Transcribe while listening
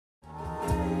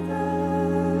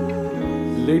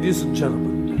Ladies and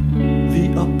gentlemen, the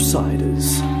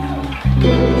Upsiders.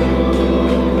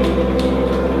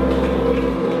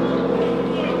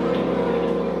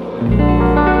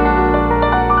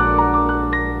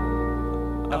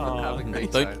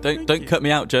 Don't cut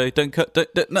me out, Joe. Don't.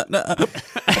 No.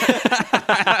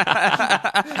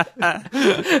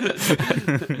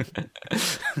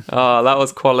 Oh, that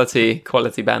was quality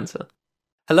banter.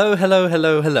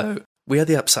 Hello. We are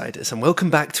the Upsiders, and welcome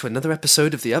back to another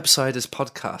episode of the Upsiders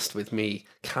podcast with me,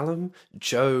 Callum,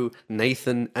 Joe,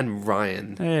 Nathan, and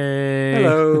Ryan. Hey.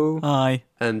 Hello. Hi.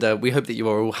 And we hope that you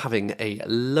are all having a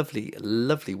lovely,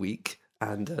 lovely week.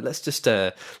 And let's just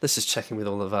check in with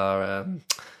all of our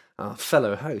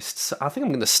fellow hosts. I think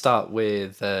I'm going to start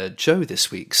with Joe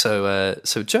this week. So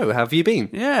Joe, how have you been?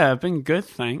 Yeah, I've been good,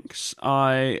 thanks.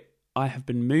 I have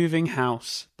been moving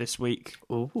house this week.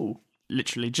 Ooh.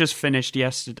 Literally just finished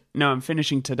yesterday. No, I'm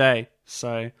finishing today.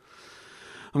 So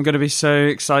I'm going to be so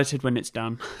excited when it's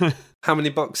done. How many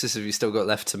boxes have you still got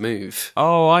left to move?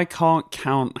 Oh, I can't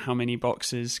count how many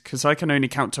boxes because I can only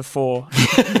count to 4.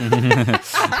 And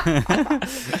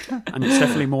it's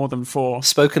definitely more than 4.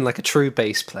 Spoken like a true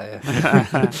bass player.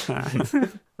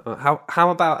 How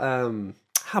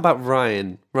about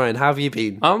Ryan? Ryan, how have you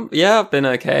been? Yeah, I've been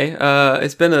okay.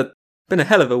 It's been a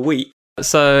hell of a week.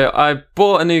 So I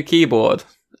bought a new keyboard,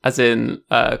 as in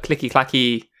clicky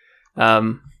clacky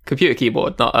computer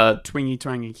keyboard, not a Twingy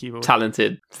twangy keyboard.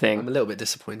 talented thing. I'm a little bit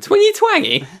disappointed. Twingy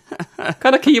twangy? What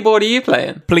kind of keyboard are you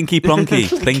playing? Plinky plonky.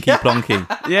 Plinky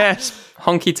plonky. Yes.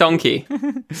 Honky tonky.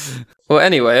 Well,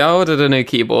 anyway, I ordered a new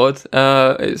keyboard.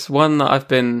 It's one that I've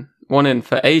been wanting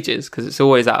for ages because it's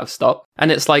always out of stock,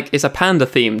 and it's a panda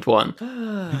themed one.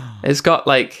 It's got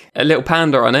like a little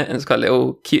panda on it, and it's got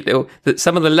cute little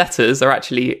some of the letters are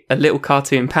actually a little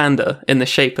cartoon panda in the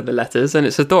shape of the letters, and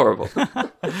it's adorable.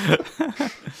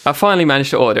 I finally managed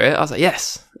to order it. I was like,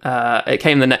 yes. It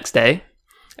came the next day,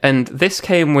 and this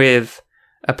came with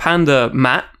a panda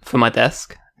mat for my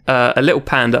desk, a little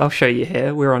panda. I'll show you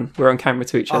here. We're on camera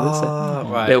to each other.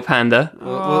 Right. Little panda.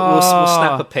 We'll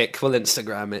snap a pic. We'll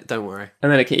Instagram it. Don't worry.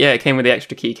 And then it came with the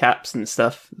extra keycaps and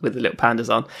stuff with the little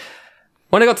pandas on.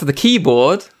 When I got to the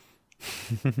keyboard,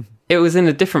 it was in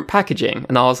a different packaging,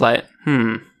 and I was like,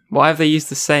 why have they used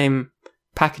the same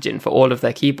packaging for all of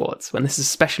their keyboards when this is a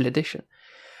special edition?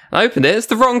 And I opened it. It's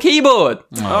the wrong keyboard.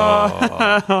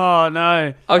 Oh,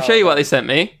 no. I'll show you what they sent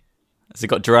me. Has it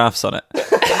got giraffes on it?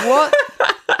 What?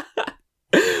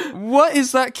 What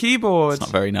is that keyboard? It's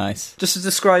not very nice. Just to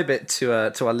describe it to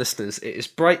our listeners, it is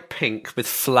bright pink with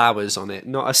flowers on it.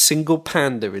 Not a single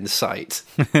panda in sight.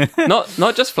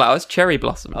 Not just flowers, cherry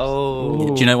blossoms.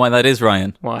 Oh. Do you know why that is,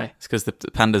 Ryan? Why? It's because the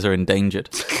pandas are endangered.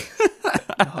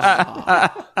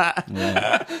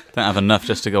 Yeah. Don't have enough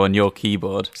just to go on your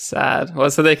keyboard. Sad.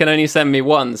 Well, so they can only send me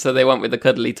one, so they went with the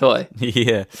cuddly toy.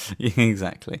 Yeah,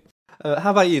 exactly.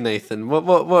 How about you, Nathan?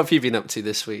 What have you been up to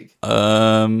this week?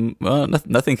 Well,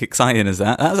 nothing exciting as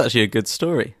that. That's actually a good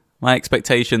story. My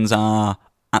expectations are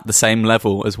at the same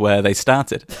level as where they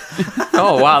started.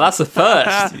 Oh, wow, that's a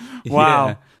first. Wow.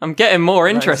 Yeah. I'm getting more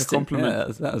That is a interested. compliment.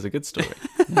 Yeah, that was a good story.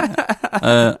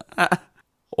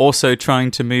 Also trying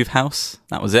to move house.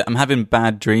 That was it. I'm having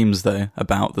bad dreams, though,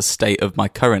 about the state of my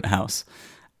current house.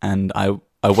 And I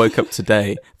woke up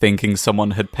today thinking someone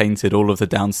had painted all of the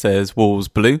downstairs walls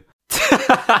blue.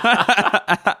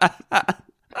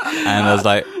 And I was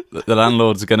like, the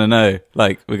landlord's going to know.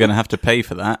 Like, we're going to have to pay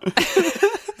for that.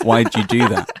 Why'd you do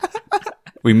that?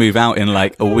 We move out in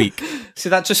like a week. See,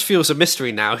 that just feels a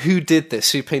mystery now. Who did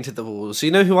this? Who painted the walls?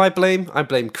 You know who I blame? I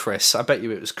blame Chris. I bet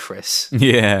you it was Chris.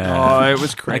 Yeah. Oh, it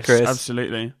was Chris. Hi, Chris.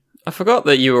 Absolutely. I forgot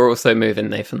that you were also moving,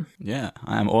 Nathan. Yeah,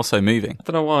 I am also moving. I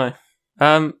don't know why.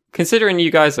 Considering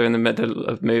you guys are in the middle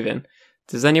of moving,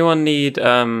 does anyone need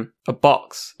a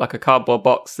box, like a cardboard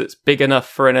box that's big enough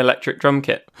for an electric drum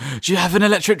kit? Do you have an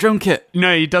electric drum kit?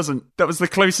 No, he doesn't. That was the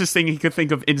closest thing he could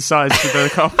think of in size to the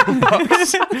cardboard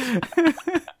box.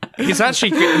 He's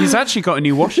actually got a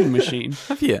new washing machine.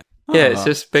 Have you? Yeah, it's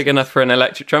just big enough for an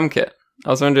electric drum kit. I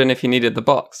was wondering if you needed the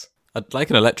box. I'd like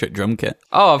an electric drum kit.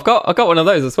 Oh, I've got one of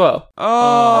those as well.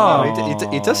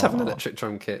 He does have an electric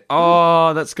drum kit.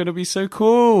 Oh, that's going to be so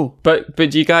cool. But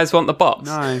do you guys want the box?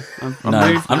 No, I'm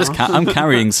No, moved I'm just now. I'm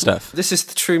carrying stuff. This is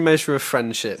the true measure of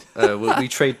friendship. We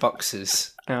trade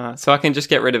boxes. So I can just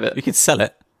get rid of You it. could sell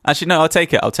it. Actually, no, I'll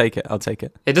take it. I'll take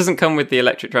it. It doesn't come with the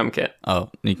electric drum kit. Oh,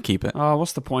 you can keep it. Oh,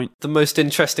 what's the point? The most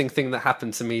interesting thing that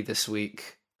happened to me this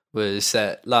week was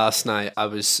that last night I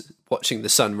was watching the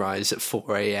sunrise at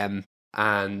 4 a.m.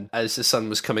 and as the sun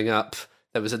was coming up,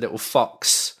 there was a little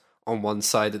fox on one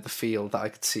side of the field that I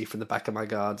could see from the back of my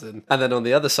garden. And then on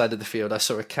the other side of the field, I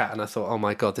saw a cat, and I thought, oh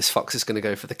my God, this fox is going to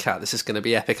go for the cat. This is going to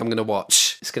be epic. I'm going to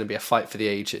watch. It's going to be a fight for the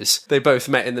ages. They both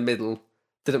met in the middle,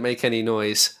 didn't make any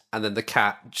noise, and then the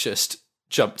cat just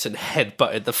jumped and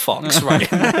headbutted the fox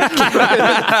right in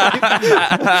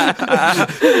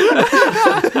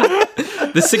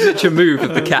The signature move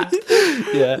of the cat.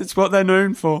 Yeah. It's what they're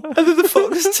known for. And then the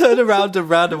fox turned around and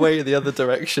ran away in the other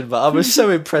direction. But I was so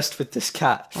impressed with this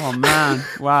cat. Oh, man.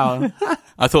 Wow.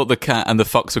 I thought the cat and the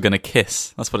fox were going to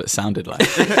kiss. That's what it sounded like.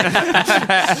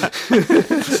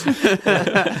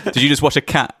 Did you just watch a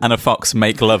cat and a fox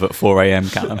make love at 4 a.m.,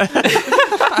 Callum?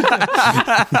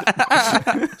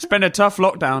 It's been a tough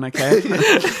lockdown, okay?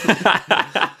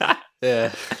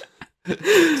 Yeah.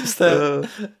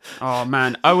 Oh,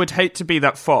 man. I would hate to be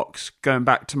that fox, going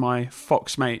back to my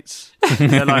fox mates.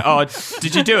 They're like, oh,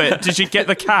 did you do it? Did you get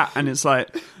the cat? And it's like,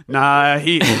 nah,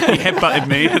 he headbutted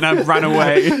me and I ran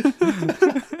away.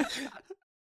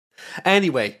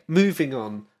 Anyway, moving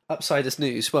on. Upsiders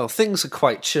news. Well, things are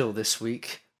quite chill this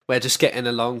week. We're just getting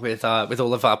along with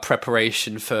all of our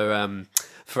preparation for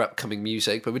upcoming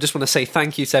music, but we just want to say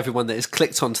thank you to everyone that has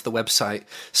clicked onto the website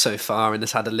so far and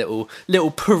has had a little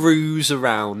peruse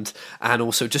around. And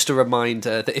also just a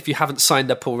reminder that if you haven't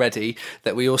signed up already,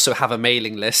 that we also have a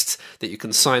mailing list that you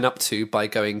can sign up to by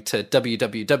going to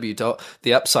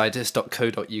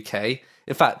www.theupsiders.co.uk.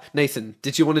 In fact, Nathan,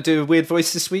 did you want to do a weird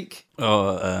voice this week?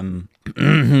 Moving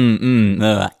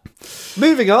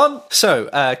on.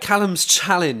 So, Callum's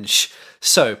challenge.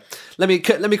 So, let me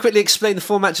quickly explain the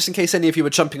format just in case any of you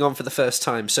are jumping on for the first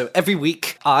time. So, every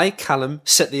week, I, Callum,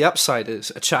 set the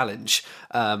Upsiders a challenge,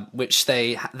 which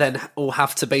they then all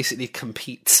have to basically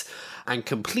compete and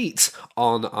complete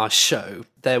on our show.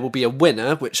 There will be a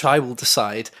winner, which I will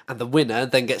decide, and the winner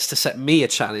then gets to set me a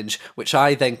challenge, which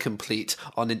I then complete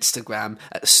on Instagram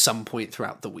at some point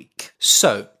throughout the week.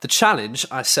 So, the challenge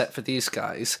I set for these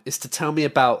guys is to tell me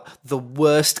about the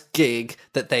worst gig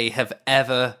that they have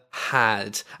ever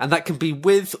had. And that can be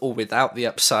with or without the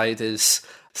Upsiders.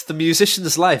 It's the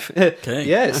musician's life. Okay.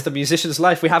 Yeah, it's the musician's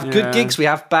life. We have good gigs, we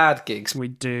have bad gigs. We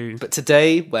do. But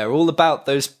today, we're all about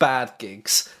those bad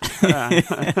gigs.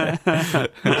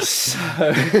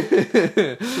 So,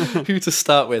 who to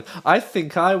start with? I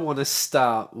think I want to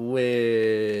start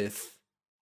with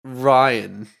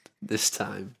Ryan this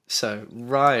time. So,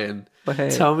 Ryan,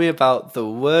 tell me about the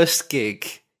worst gig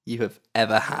you have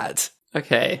ever had.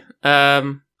 Okay.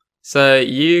 So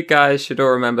you guys should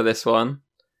all remember this one.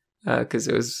 Because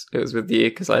it was with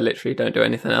you, because I literally don't do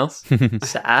anything else.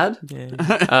 Sad.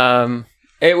 Yeah.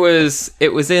 It was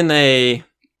in a.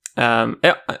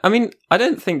 I mean, I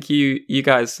don't think you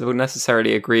guys will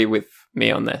necessarily agree with me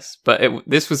on this, but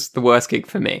this was the worst gig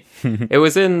for me. It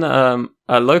was in a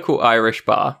local Irish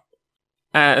bar,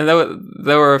 and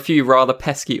there were a few rather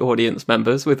pesky audience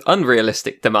members with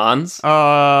unrealistic demands.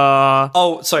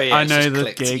 Oh, sorry. Yeah, I it's know just the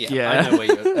clicked. gig. Yeah, I know where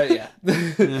you're. Yeah.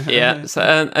 Yeah. So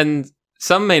and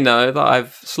some may know that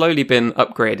I've slowly been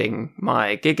upgrading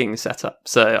my gigging setup.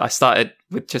 So I started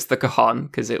with just the cajon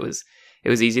because it was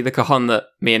easy. The cajon that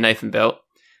me and Nathan built,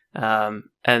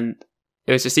 and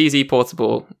it was just easy,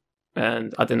 portable,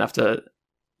 and I didn't have to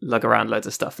lug around loads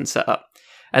of stuff and set up.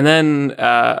 And then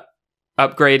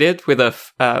upgraded with a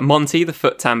Monty, the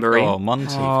foot tambourine. Oh,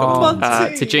 Monty.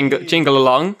 To jingle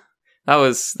along. That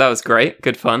was great,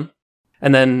 good fun.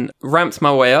 And then ramped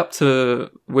my way up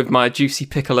with my juicy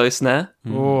piccolo snare.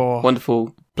 Oh.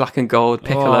 Wonderful black and gold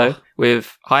piccolo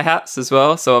with hi-hats as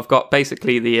well. So I've got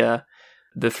basically the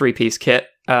 3-piece kit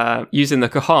using the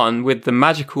cajon with the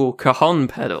magical cajon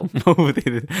pedal.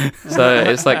 So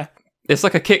it's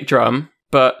like a kick drum,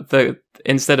 but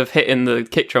instead of hitting the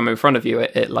kick drum in front of you,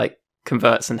 it like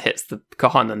converts and hits the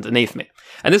cajon underneath me.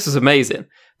 And this was amazing.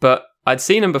 But I'd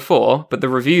seen them before, but the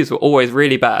reviews were always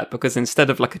really bad because instead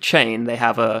of like a chain, they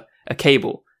have a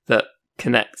cable that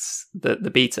connects the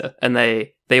beater, and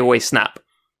they always snap.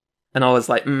 And I was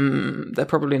like, they're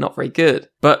probably not very good.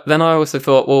 But then I also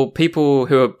thought, well, people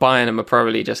who are buying them are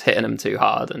probably just hitting them too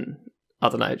hard and, I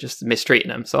don't know, just mistreating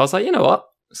them. So I was like, you know what?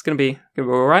 It's going to be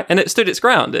all right. And it stood its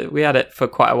ground. We had it for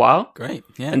quite a while. Great,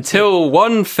 yeah. Until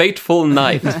one fateful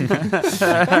night.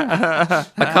 I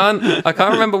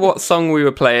can't remember what song we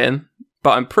were playing,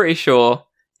 but I'm pretty sure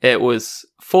it was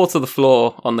 4 to the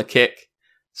floor on the kick.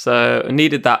 So I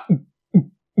needed that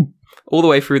all the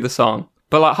way through the song.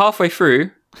 But like halfway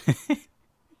through,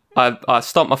 I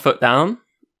stomped my foot down,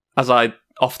 as I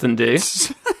often do.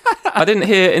 I didn't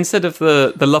hear, instead of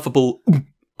the lovable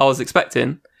I was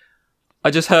expecting, I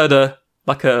just heard a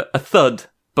thud,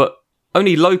 but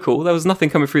only local. There was nothing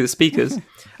coming through the speakers.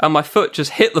 And my foot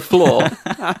just hit the floor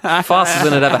faster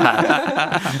than it ever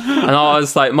had. And I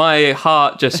was like, my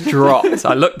heart just dropped.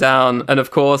 I looked down, and of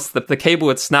course, the cable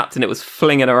had snapped and it was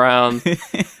flinging around. And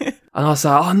I was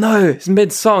like, oh no, it's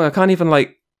mid-song. I can't even,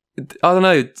 like, I don't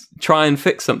know, try and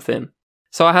fix something.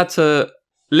 So I had to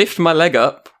lift my leg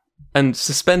up and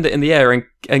suspend it in the air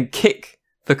and kick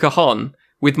the cajon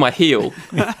with my heel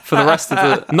for the rest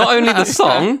of not only the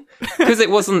song, because it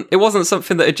wasn't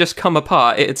something that had just come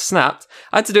apart, it had snapped.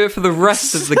 I had to do it for the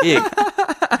rest of the gig.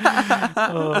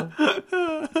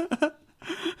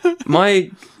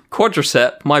 My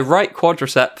right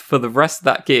quadricep for the rest of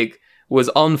that gig was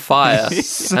on fire. And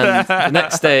the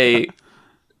next day,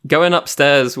 going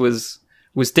upstairs was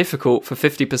difficult for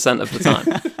 50% of the time.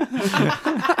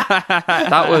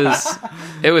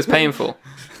 It was painful.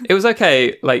 It was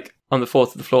okay, like, on the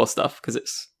fourth to the floor stuff, because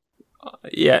it's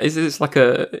like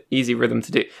a easy rhythm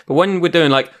to do. But when we're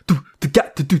doing like,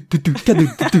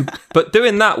 but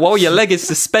doing that while your leg is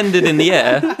suspended in the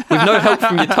air with no help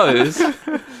from your toes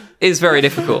is very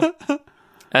difficult.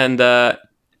 And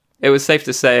it was safe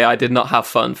to say I did not have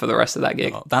fun for the rest of that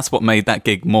gig. Oh, that's what made that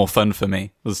gig more fun for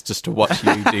me, was just to watch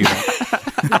you do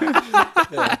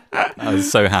that. I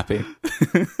was so happy.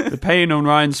 The pain on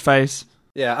Ryan's face.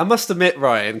 Yeah, I must admit,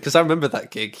 Ryan, because I remember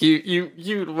that gig.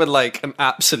 You were like an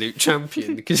absolute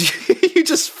champion because you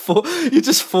just fought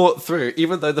through.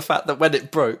 Even though the fact that when it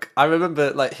broke, I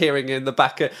remember like hearing in the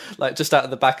back, like just out of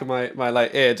the back of my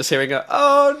like ear, just hearing a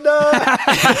 "oh no."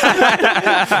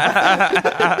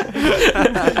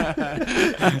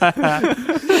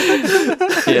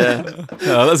 Yeah,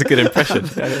 oh, that's a good impression.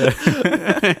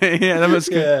 Yeah, that was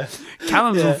good. Yeah.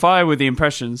 Callum's on fire with the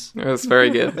impressions. It was very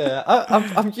good. Yeah,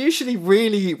 I'm usually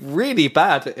really, really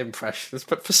bad at impressions,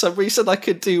 but for some reason I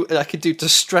could do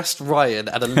distressed Ryan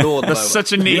and a lawnmower. That's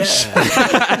such a niche.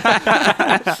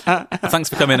 Thanks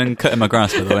for coming and cutting my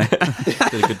grass, by the way.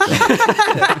 Did a good job.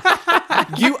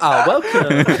 You are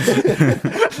welcome.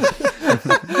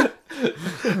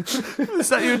 Is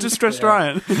that your distressed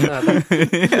Ryan? No,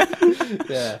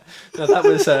 that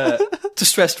was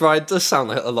distressed Ryan. Does sound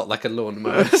like, a lot like a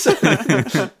lawnmower.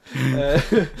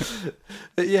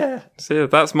 But yeah. So yeah,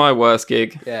 that's my worst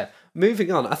gig. Yeah.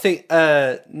 Moving on, I think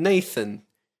Nathan,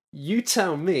 you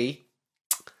tell me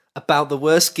about the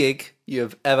worst gig you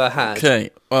have ever had. Okay.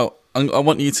 Well, I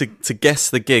want you to guess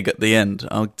the gig at the end.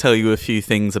 I'll tell you a few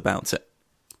things about it.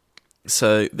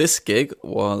 So this gig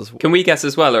was. Can we guess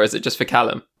as well, or is it just for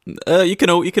Callum? You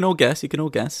can all guess. You can all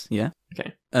guess. Yeah.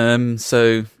 Okay.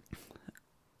 So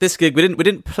this gig we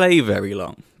didn't play very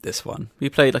long. This one we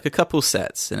played like a couple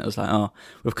sets, and it was like, oh,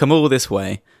 we've come all this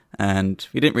way, and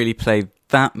we didn't really play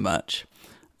that much.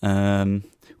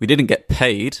 We didn't get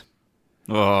paid.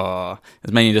 Oh, it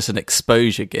was mainly just an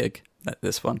exposure gig at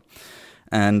this one,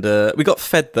 and we got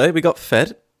fed though. We got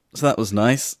fed, so that was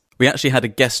nice. We actually had a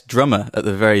guest drummer at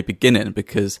the very beginning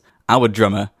because our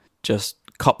drummer just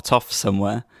copped off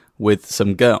somewhere with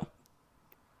some girl.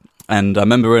 And I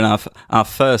remember in our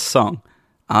first song,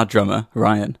 our drummer,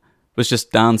 Ryan, was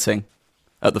just dancing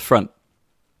at the front.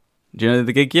 Do you know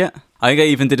the gig yet? I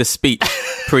even did a speech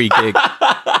pre-gig.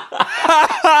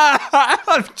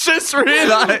 I've just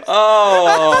realised.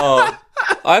 Oh,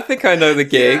 I think I know the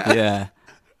gig. Yeah.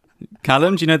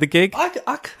 Callum, do you know the gig?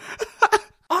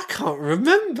 I can't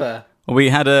remember. We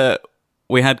had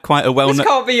quite a well-known. This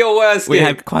can't be your worst gig. We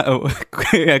had quite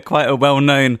a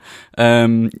well-known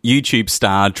YouTube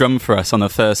star drum for us on the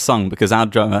first song because our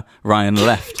drummer Ryan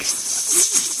left.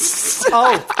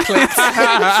 Oh,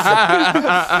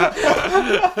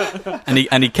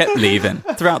 and he kept leaving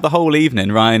throughout the whole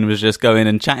evening. Ryan was just going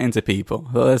and chatting to people.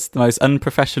 Well, that's the most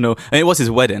unprofessional. I mean, it was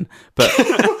his wedding, but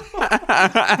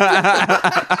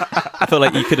I felt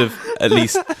like you could have at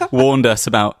least warned us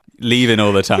about leaving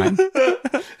all the time.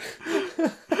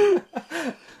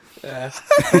 Yeah.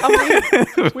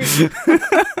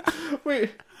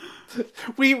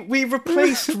 We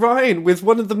replaced Ryan with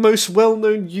one of the most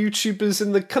well-known YouTubers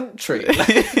in the country.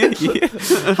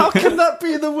 How can that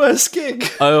be the worst gig?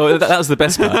 Oh, that was the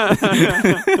best part.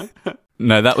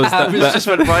 No, that was just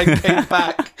when Ryan came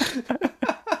back.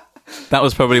 That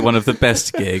was probably one of the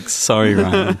best gigs. Sorry,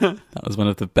 Ryan. That was one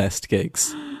of the best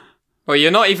gigs. Well,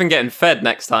 you're not even getting fed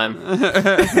next time.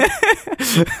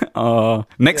 Oh,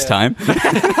 next time.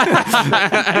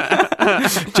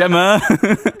 Gemma.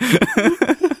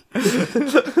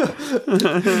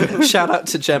 Shout out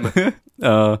to Gemma.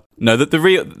 No, the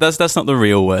real that's not the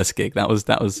real worst gig. That was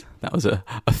a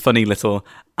funny little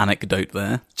anecdote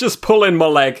there. Just pulling my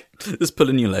leg. Just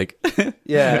pulling your leg.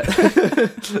 Yeah.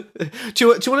 do you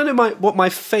want to know what my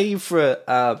favourite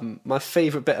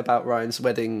bit about Ryan's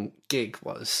wedding gig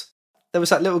was? There was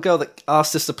that little girl that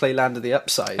asked us to play Land of the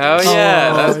Upside. Oh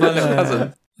yeah, that was my little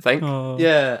cousin. I think.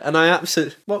 Yeah, and I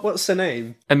absolutely... What's her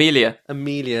name? Amelia.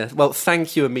 Well,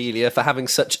 thank you, Amelia, for having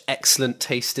such excellent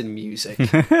taste in music.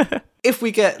 If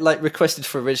we get, requested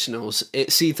for originals,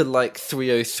 it's either,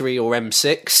 303 or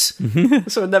M6.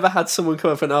 So I never had someone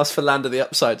come up and ask for Land of the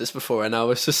Upsiders before, and I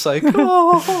was just like,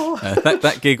 oh...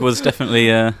 That gig was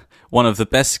definitely one of the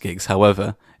best gigs.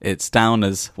 However, it's down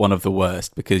as one of the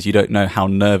worst because you don't know how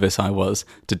nervous I was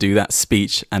to do that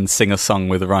speech and sing a song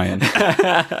with Ryan.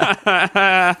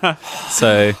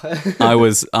 So I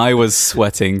was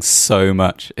sweating so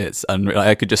much. It's unreal.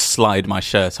 I could just slide my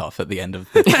shirt off at the end of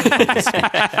the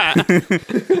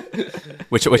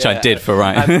which I did for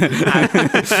Ryan.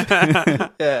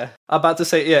 Yeah, I'm about to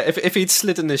say, if he'd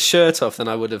slidden his shirt off, then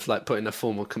I would have put in a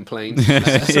formal complaint.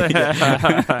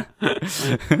 I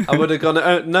would have gone,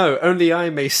 oh, no, only I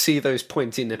may see those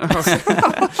pointy nipples.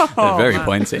 They're very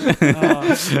pointy.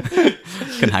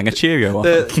 Can hang a Cheerio on.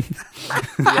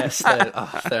 Yes,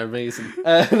 they're amazing.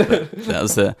 That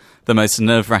was the most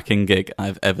nerve-wracking gig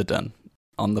I've ever done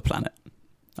on the planet.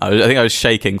 I think I was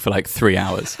shaking for 3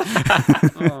 hours.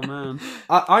 Oh man!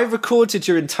 I recorded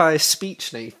your entire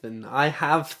speech, Nathan. I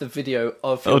have the video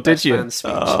of your best man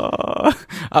speech. Oh,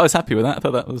 I was happy with that. I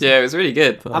thought that was Yeah, it was really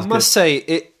good. I must say,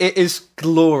 it is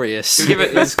glorious. It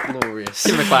is glorious.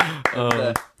 Give him a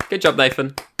clap. Good job,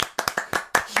 Nathan.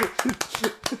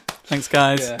 Thanks,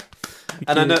 guys. Yeah.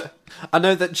 And I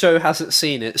know that Joe hasn't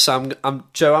seen it, so I'm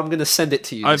Joe. I'm going to send it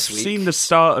to you. I've this week. seen the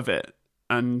start of it,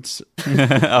 and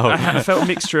I felt a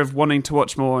mixture of wanting to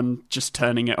watch more and just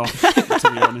turning it off.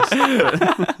 To be honest,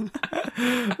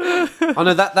 I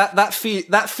know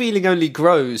that feeling only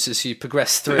grows as you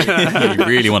progress through. You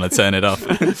really want to turn it off.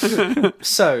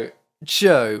 So,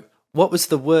 Joe, what was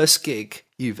the worst gig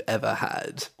you've ever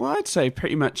had? well, I'd say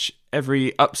pretty much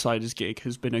every Upsiders gig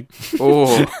has been a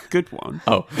good one.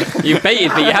 Oh, You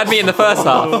baited me. You had me in the first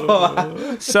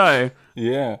half. So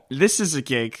yeah. this is a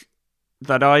gig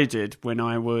that I did when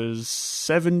I was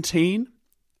 17.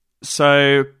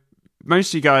 So most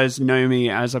of you guys know me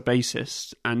as a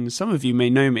bassist, and some of you may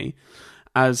know me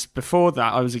as, before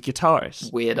that, I was a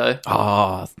guitarist. Weirdo.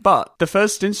 Oh, But the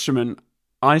first instrument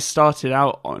I started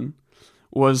out on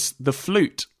was the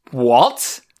flute.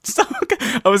 What?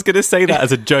 I was going to say that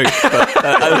as a joke, but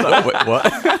I was like, wait, what?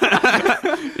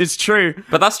 It's true.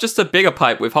 But that's just a bigger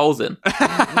pipe with holes in.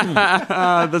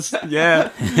 Yeah.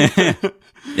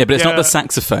 Yeah, but it's not the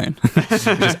saxophone, which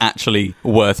is actually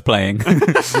worth playing.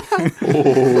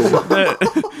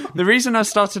 The reason I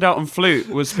started out on flute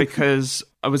was because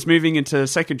I was moving into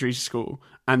secondary school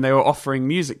and they were offering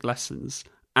music lessons.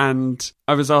 And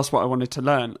I was asked what I wanted to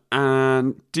learn.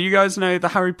 And do you guys know the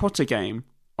Harry Potter game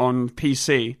on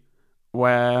PC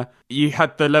where you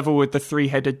had the level with the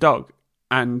 3-headed dog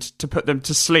and to put them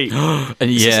to sleep?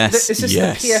 Yes, Is this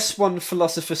yes. the PS1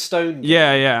 Philosopher's Stone game?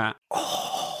 Yeah.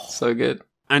 So good.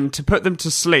 And to put them to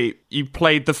sleep, you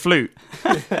played the flute.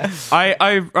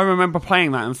 I remember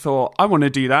playing that and thought, I want to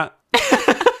do that.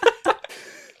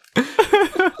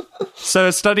 So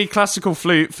I studied classical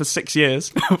flute for 6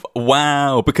 years.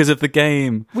 Wow, because of the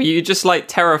game. Were you just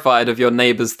terrified of your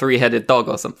neighbour's 3-headed dog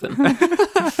or something?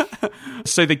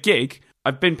 So the gig,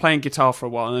 I've been playing guitar for a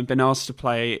while and I've been asked to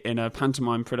play in a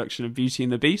pantomime production of Beauty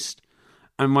and the Beast.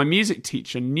 And my music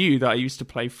teacher knew that I used to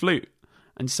play flute.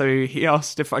 And so he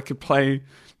asked if I could play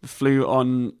the flute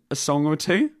on a song or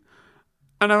two.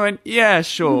 And I went, yeah,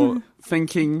 sure.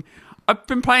 Thinking, I've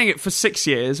been playing it for 6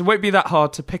 years. It won't be that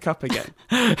hard to pick up again.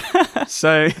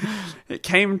 So it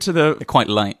came to They're quite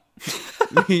light.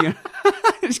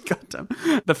 Goddamn.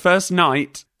 The first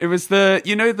night, it was the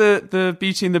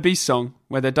Beauty and the Beast song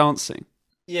where they're dancing.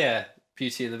 Yeah,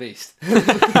 Beauty and the Beast.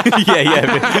 Yeah.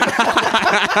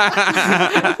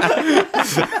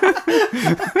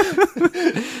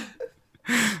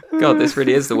 God, this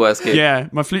really is the worst gig. Yeah,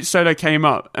 my flute solo came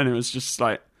up and it was just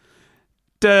like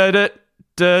da da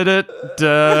da da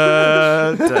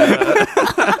da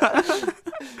da.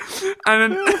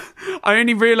 And I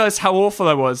only realised how awful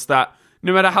I was that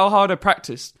no matter how hard I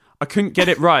practiced, I couldn't get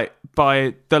it right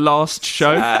by the last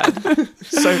show.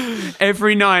 So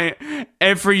every night,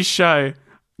 every show,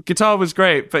 guitar was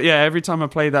great, but yeah, every time I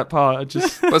played that part, I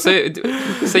just Well, so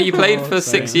you played for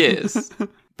 6 years,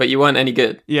 but you weren't any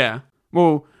good. yeah.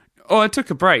 Well, I took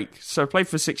a break. So I played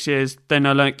for 6 years, then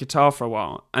I learnt guitar for a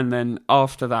while, and then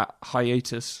after that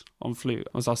hiatus on flute,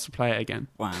 I was asked to play it again.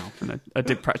 Wow. And I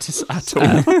did practice at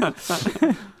all.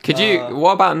 Could you?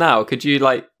 What about now? Could you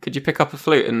pick up a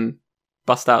flute and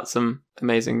bust out some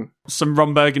amazing? Some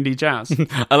Ron Burgundy jazz.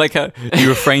 I like how you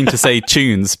refrain to say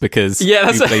tunes because Yeah,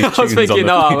 that's you what play I was tunes thinking. on the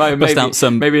No, flute. maybe, Bust out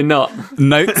some maybe not.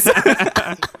 notes.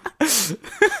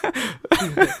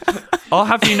 I'll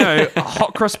have you know,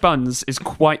 Hot Cross Buns is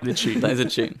quite the tune. That is a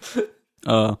tune.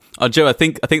 Joe, I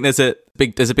think there's a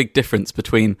big difference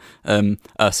between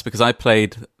us because I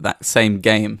played that same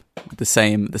game, the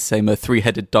same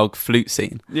three-headed dog flute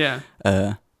scene. Yeah.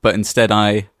 But instead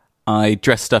I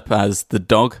dressed up as the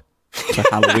dog for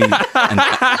Halloween,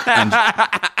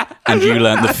 and you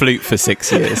learnt the flute for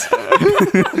 6 years.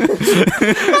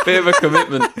 Bit of a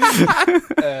commitment.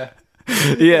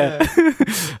 Yeah, I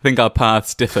think our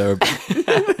paths differ.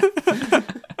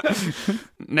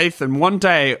 Nathan, one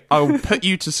day I'll put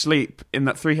you to sleep in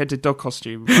that three-headed dog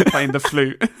costume playing the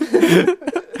flute. The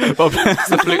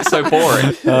flute's so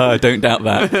boring. Don't doubt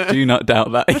that. Do not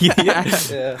doubt that.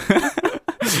 Yeah.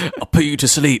 I'll put you to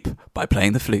sleep by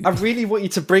playing the flute. I really want you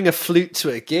to bring a flute to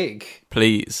a gig.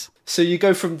 Please. So you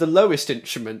go from the lowest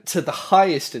instrument to the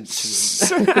highest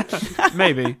instrument.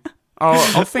 Maybe.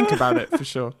 I'll think about it for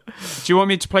sure. Do you want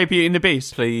me to play Beauty and the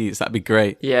Beast? Please, that'd be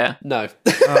great. Yeah. No.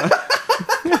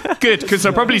 Good, because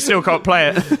I probably still can't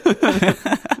play it.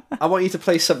 I want you to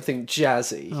play something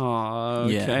jazzy. Oh,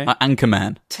 okay. Yeah.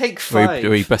 Anchorman. Take Where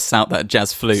 5. he busts out that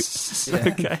jazz flute.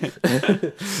 Okay.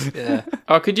 Yeah.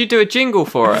 Oh, could you do a jingle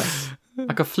for us?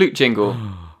 Like a flute jingle?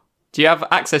 Do you have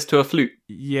access to a flute?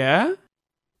 Yeah?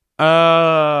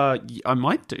 I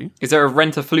might do. Is there a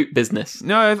rent-a-flute business?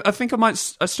 No, I think I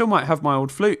still might have my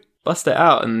old flute. Bust it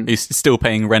out and... He's still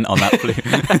paying rent on that flute.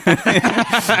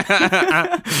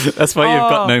 That's why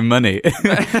you've got no money.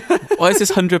 Why is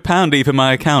this £100 leaving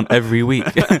my account every week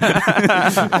for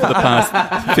the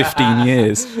past 15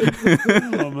 years?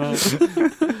 Oh, man.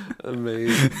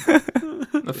 Amazing.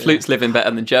 The flute's living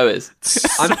better than Joe is.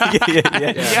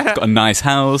 Yeah. It's got a nice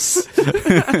house.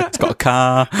 It's got a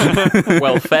car.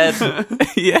 Well fed.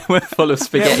 Yeah, we're Full of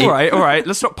spaghetti. Yeah, all right.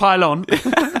 Let's not pile on.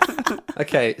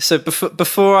 Okay, so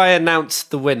before I announce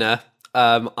the winner,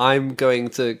 I'm going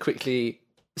to quickly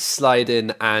slide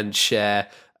in and share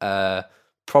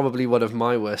probably one of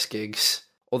my worst gigs.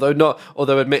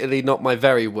 Although admittedly not my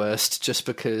very worst, just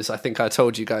because I think I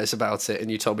told you guys about it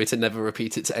and you told me to never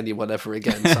repeat it to anyone ever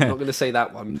again. So I'm not going to say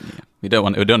that one. We don't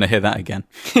want to hear that again.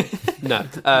 No.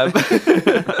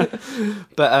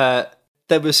 But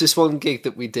there was this one gig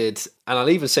that we did, and I'll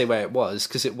even say where it was,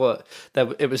 because it was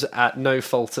at no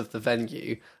fault of the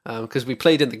venue, because we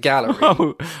played in the gallery.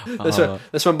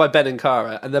 That's run by Ben and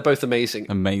Cara, and they're both amazing.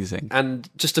 Amazing. And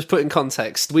just to put in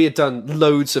context, we had done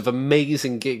loads of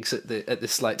amazing gigs at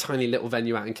this like tiny little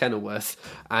venue out in Kenilworth,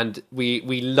 and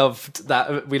we loved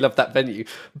that venue.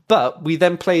 But we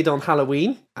then played on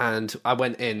Halloween, and I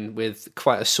went in with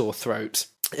quite a sore throat.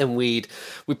 And we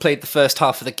played the first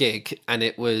half of the gig, and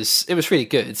it was really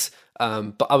good.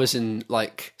 But I was in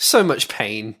like so much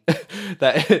pain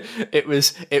that it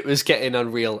was getting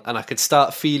unreal, and I could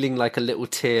start feeling like a little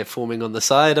tear forming on the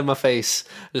side of my face,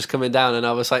 just coming down. And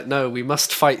I was like, no, we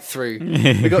must fight through.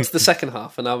 We got to the second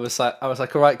half, and I was like,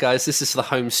 all right, guys, this is the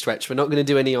home stretch. We're not going to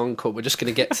do any encore. We're just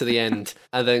going to get to the end.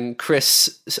 And then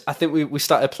Chris, I think we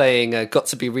started playing "Got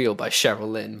to Be Real" by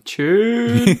Cheryl Lynn.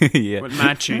 Tune. Yeah. With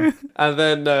mad tune. And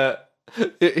then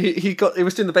he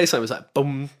was doing the bass line. It was like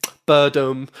boom,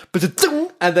 ba-dum, ba-da-dum,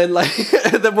 and then like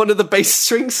and then one of the bass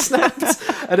strings snapped,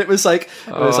 and it was like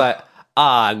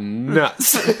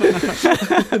nuts.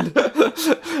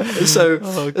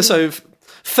 So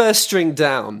first string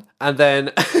down, and then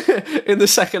in the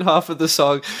second half of the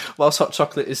song, whilst Hot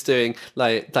Chocolate is doing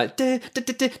like and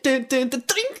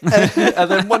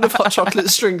then one of Hot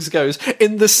Chocolate's strings goes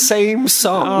in the same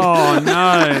song. Oh,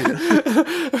 no.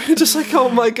 Just like, oh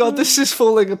my god, this is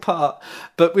falling apart.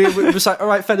 But we was like, all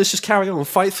right, fellas, just carry on,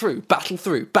 fight through, battle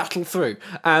through.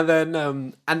 And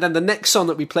then the next song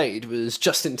that we played was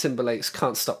Justin Timberlake's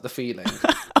 "Can't Stop the Feeling."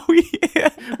 Oh, yeah.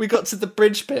 We got to the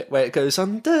bridge bit where it goes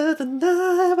under the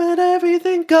night when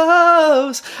everything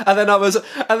goes, and then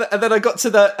I got to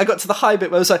the high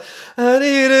bit where I was like, I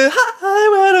need a high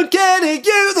when I'm getting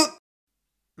you.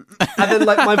 And then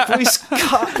like my voice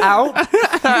cut out,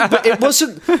 but it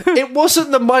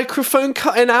wasn't the microphone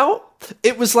cutting out.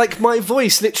 It was like my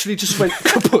voice literally just went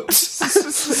kaput.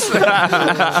 And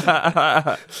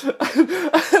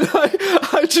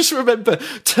I just remember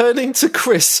turning to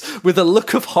Chris with a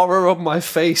look of horror on my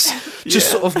face,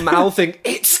 just sort of mouthing,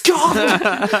 "It's gone!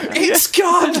 It's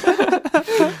gone!"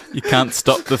 You can't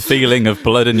stop the feeling of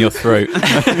blood in your throat. I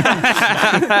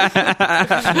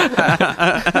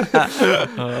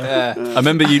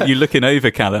remember you looking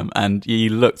over, Callum, and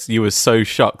you were so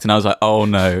shocked, and I was like, "Oh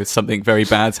no, something very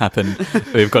bad's happened.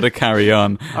 We've got to carry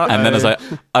on." And then I was like,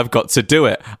 "I've got to do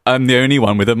it. I'm the only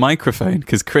one with a microphone,"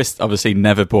 because Chris obviously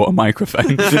never bought a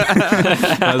microphone.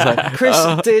 I was like, Chris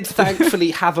did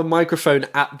thankfully have a microphone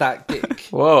at that gig.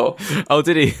 Whoa. "Oh,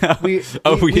 did he?" We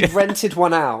rented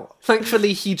one out.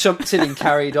 Thankfully, he jumped in and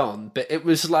carried on. But it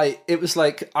was like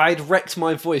I'd wrecked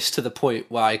my voice to the point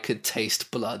where I could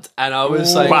taste blood, and I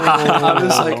was like,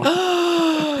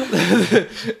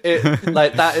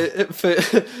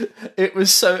 it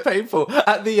was so painful.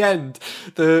 At the end,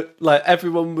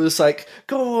 everyone was like,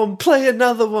 "Go on, play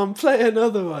another one,"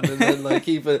 and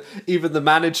then even the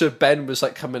manager Ben was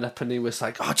like coming up and he was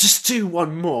like, "Oh, just do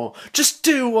one more,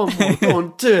 go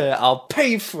on, do it. I'll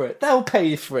pay for it. They'll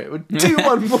pay for it. We'll do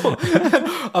one more."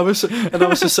 I was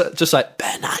just like,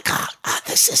 "Ben, I can't.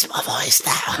 This is my voice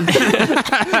now."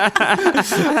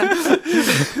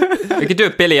 We could do a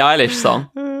Billie Eilish song.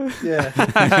 Yeah.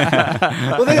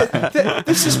 Well,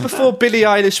 this is before Billie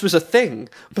Eilish was a thing.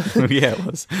 Yeah, it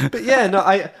was. But yeah, no,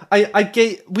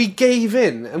 we gave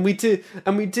in and we did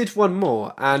one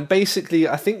more, and basically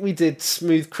I think we did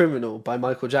 "Smooth Criminal" by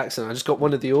Michael Jackson. I just got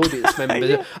one of the audience members.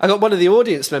 Yeah. I got one of the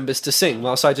audience members to sing,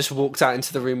 whilst I just walked out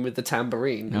into the room with the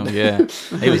tambourine. Oh yeah,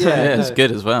 it was. It was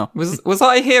good as well. Was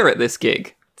I here at this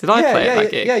gig? Did I play at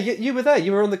that gig? Yeah, you were there.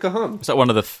 You were on the cajon. It's like one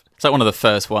of the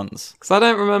first ones. Because I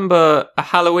don't remember a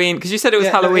Halloween. Because you said it was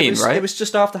Halloween, right? It was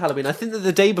just after Halloween. I think that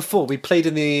the day before we played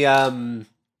in the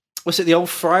was it the Old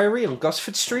Friary on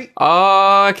Gosford Street?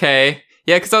 Oh, okay.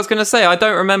 Yeah, because I was going to say I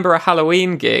don't remember a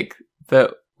Halloween gig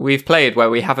that we've played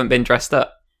where we haven't been dressed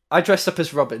up. I dressed up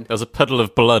as Robin. There was a puddle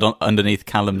of blood underneath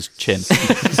Callum's chin.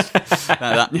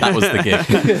 that was the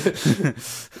gig.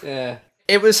 Yeah.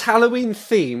 It was Halloween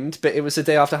themed, but it was the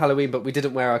day after Halloween, but we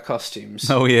didn't wear our costumes.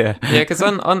 Oh yeah. Yeah, because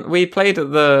we played at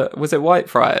was it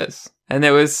Whitefriars? And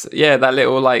there was, that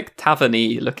little like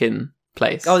tavern-y looking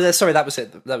place. Oh, yeah, sorry, that was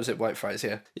it. That was at Whitefriars,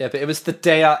 yeah. Yeah, but it was the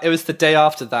day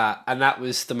after that, and that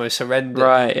was the most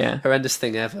horrendous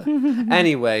thing ever.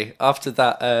 Anyway, after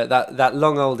that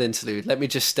long old interlude, let me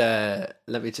just say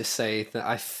that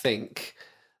I think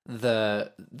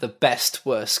the best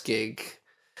worst gig,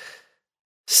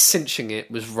 cinching it,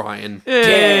 was Ryan.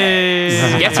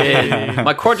 Yes. Get it.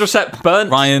 My quadricep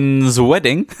burnt. Ryan's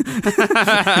wedding.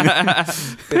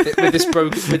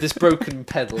 with this broken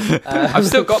pedal. I've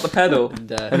still got the pedal,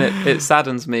 and it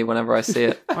saddens me whenever I see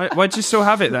it. Why'd you still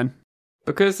have it then?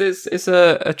 Because it's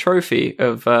a trophy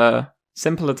of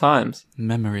simpler times.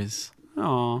 Memories.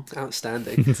 Oh,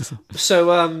 outstanding.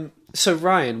 So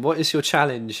Ryan, what is your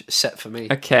challenge set for me?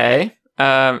 Okay.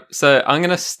 So I'm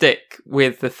going to stick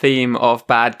with the theme of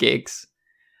bad gigs,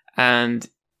 and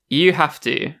you have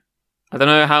to, I don't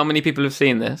know how many people have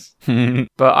seen this,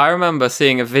 but I remember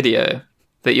seeing a video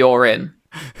that you're in,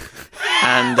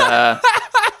 and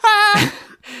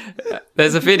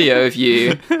there's a video of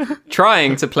you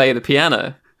trying to play the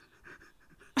piano.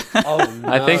 Oh, no.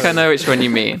 I think I know which one you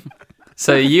mean.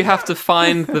 So you have to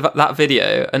find that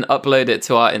video and upload it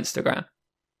to our Instagram.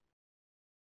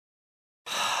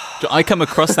 I come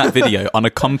across that video on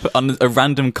a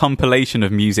random compilation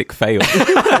of music fails.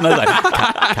 And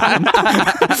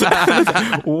I was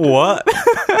like, what?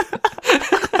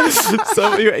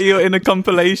 So you're in a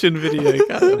compilation video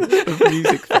of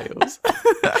music fails.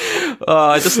 Oh,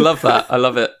 I just love that. I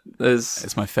love it.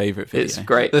 It's my favourite video. It's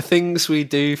great. The things we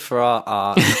do for our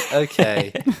art.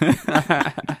 Okay.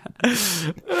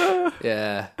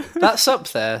 Yeah. That's up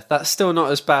there. That's still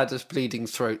not as bad as Bleeding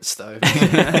Throats, though.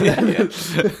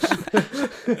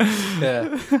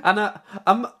 Yeah. And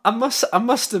I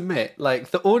must admit,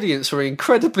 like, the audience were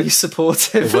incredibly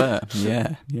supportive. They were.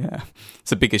 Yeah.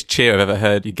 It's the biggest cheer I've ever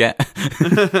heard you get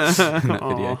in that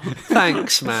video.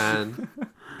 Thanks, man.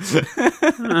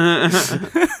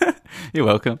 You're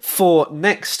welcome. For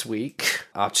next week,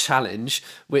 our challenge,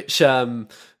 which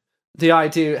the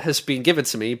idea has been given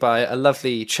to me by a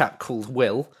lovely chap called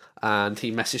Will, and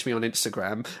he messaged me on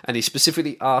Instagram, and he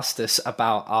specifically asked us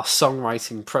about our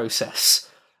songwriting process.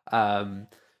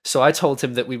 So I told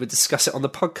him that we would discuss it on the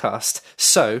podcast.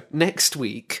 So next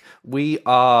week, we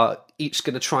are each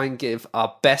going to try and give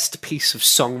our best piece of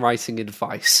songwriting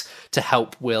advice to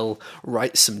help Will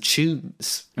write some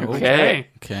tunes. Okay.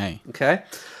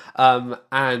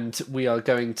 And we are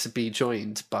going to be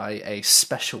joined by a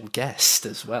special guest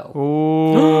as well.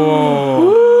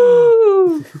 Ooh.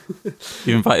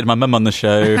 You invited my mum on the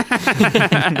show.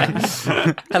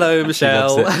 Hello,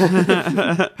 Michelle. She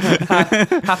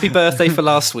Happy birthday for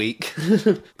last week,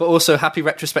 but also happy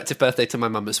retrospective birthday to my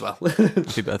mum as well.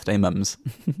 Happy birthday, mums.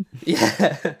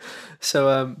 Yeah.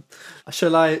 So,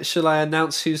 shall I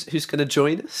announce who's going to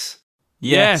join us?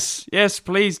 Yes,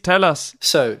 please tell us.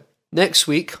 So, next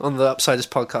week on the Upsiders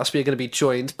podcast, we are going to be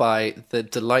joined by the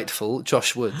delightful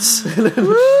Josh Woods.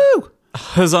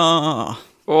 Huzzah!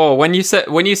 Oh, when you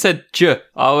said J,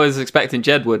 I was expecting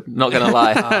Jedward, not going to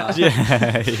lie.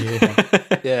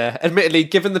 Yeah, admittedly,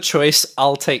 given the choice,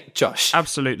 I'll take Josh.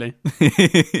 Absolutely.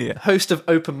 Host of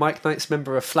Open Mic Nights,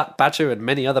 member of Flat Badger and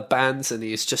many other bands, and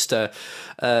he's just a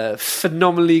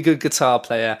phenomenally good guitar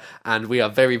player, and we are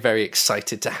very, very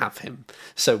excited to have him.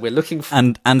 So we're looking for...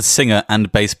 And singer and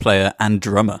bass player and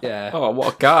drummer. Yeah. Oh,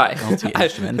 what a guy.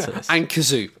 Multi-instrumentalist. And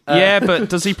kazoo. Yeah, but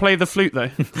does he play the flute,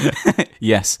 though?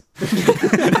 Yes.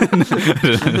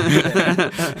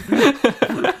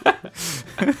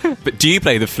 But do you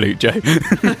play the flute, Joe?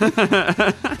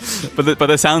 By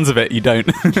the sounds of it, you don't.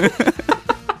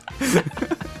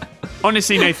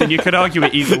 Honestly, Nathan, you could argue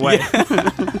it either way.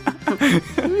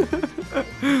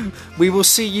 We will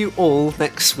see you all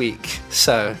next week.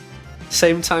 So,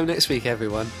 same time next week,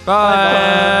 everyone.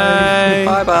 Bye.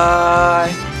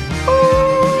 Bye-bye.